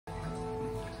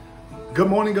Good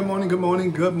morning, good morning, good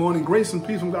morning, good morning. Grace and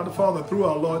peace from God the Father through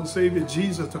our Lord and Savior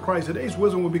Jesus the Christ. Today's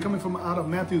wisdom will be coming from out of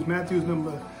Matthew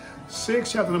number 6,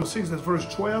 chapter number 6, that's verse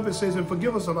 12. It says, and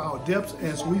forgive us of our debts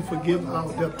as we forgive our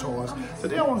debtors.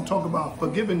 Today I want to talk about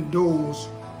forgiving those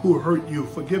who hurt you,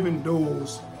 forgiving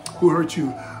those who hurt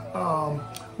you.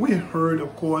 We heard,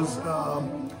 of course,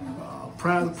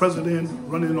 president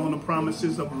running on the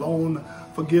promises of loan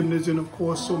forgiveness, and of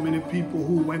course so many people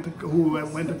who went to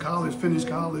college, finished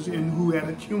college, and who had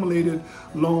accumulated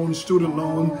loans, student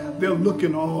loan. They're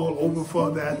looking all over for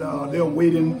that. They're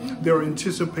waiting, they're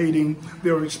anticipating,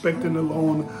 they're expecting the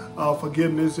loan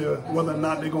forgiveness, whether or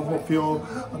not they're going to fulfill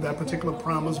that particular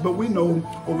promise. But we know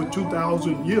over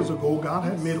 2,000 years ago, God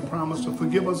had made a promise to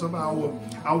forgive us of our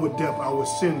debt, our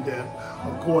sin debt.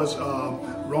 Of course,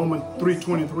 Romans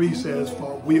 3:23 says,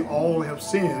 for we all have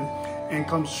sinned and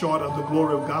come short of the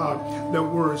glory of God. That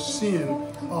word sin,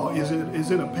 is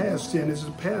it a past tense? Is it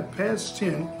a past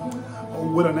tense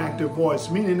with an active voice,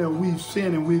 meaning that we've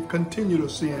sinned and we've continued to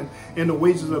sin, and the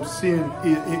wages of sin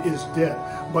is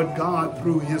death. But God,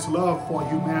 through his love for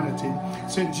humanity,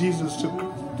 sent Jesus to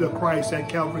the Christ at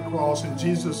Calvary cross, and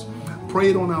Jesus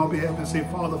prayed on our behalf and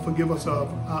said, Father, forgive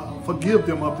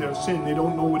them of their sin. They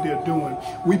don't know what they're doing.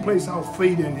 We place our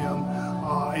faith in him,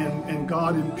 and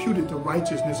God imputed the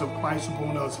righteousness of Christ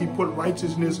upon us. He put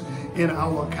righteousness in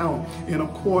our account. And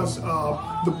of course,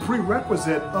 the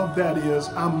prerequisite of that is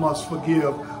I must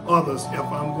forgive others if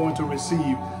I'm going to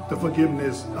receive the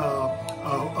forgiveness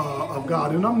of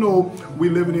God. And I know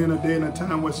we're living in a day and a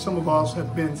time where some of us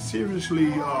have been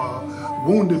seriously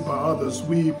wounded by others.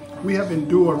 We have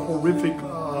endured horrific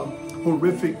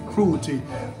cruelty,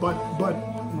 but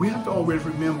we have to always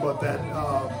remember that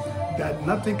that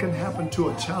nothing can happen to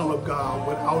a child of God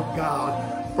without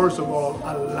God, first of all,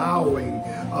 allowing,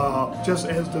 just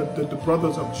as the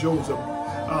brothers of Joseph.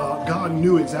 God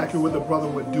knew exactly what the brother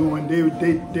were doing.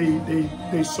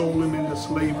 They sold him into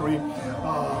slavery,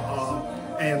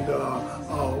 and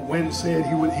when said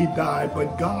he died.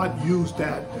 But God used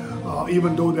that,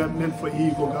 even though that meant for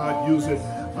evil, God used it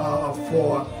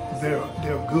for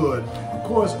their good. Of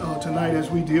course, tonight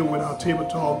as we deal with our table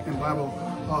talk and Bible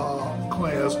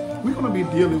class, we're going to be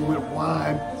dealing with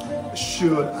why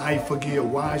should I forgive?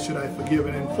 Why should I forgive?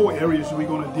 And in 4 areas we're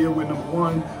going to deal with. Number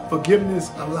 1,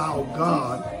 forgiveness allow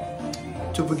God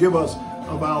to forgive us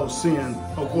of our sin.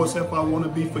 Of course, if I want to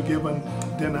be forgiven,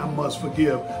 then I must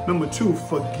forgive. Number 2,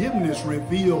 forgiveness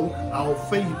reveal our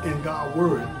faith in God's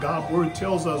word. God's word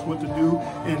tells us what to do,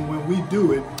 and when we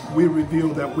do it, we reveal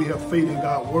that we have faith in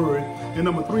God's word. And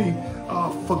number 3,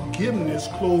 forgiveness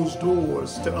close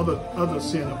doors to other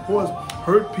sin. Of course,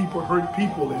 hurt people,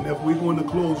 and if we're going to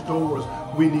close doors,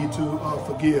 we need to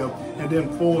forgive. And then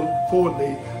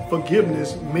fourthly,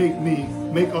 forgiveness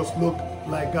make us look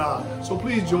like God. So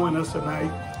please join us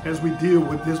tonight as we deal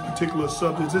with this particular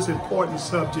subject, this important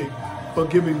subject,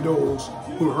 forgiving those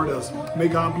who hurt us. May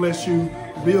God bless you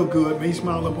real good. May he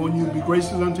smile upon you, be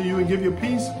gracious unto you, and give you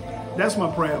peace. That's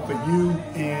my prayer for you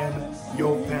and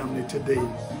your family today.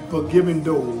 Forgiving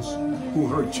those who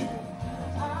hurt you.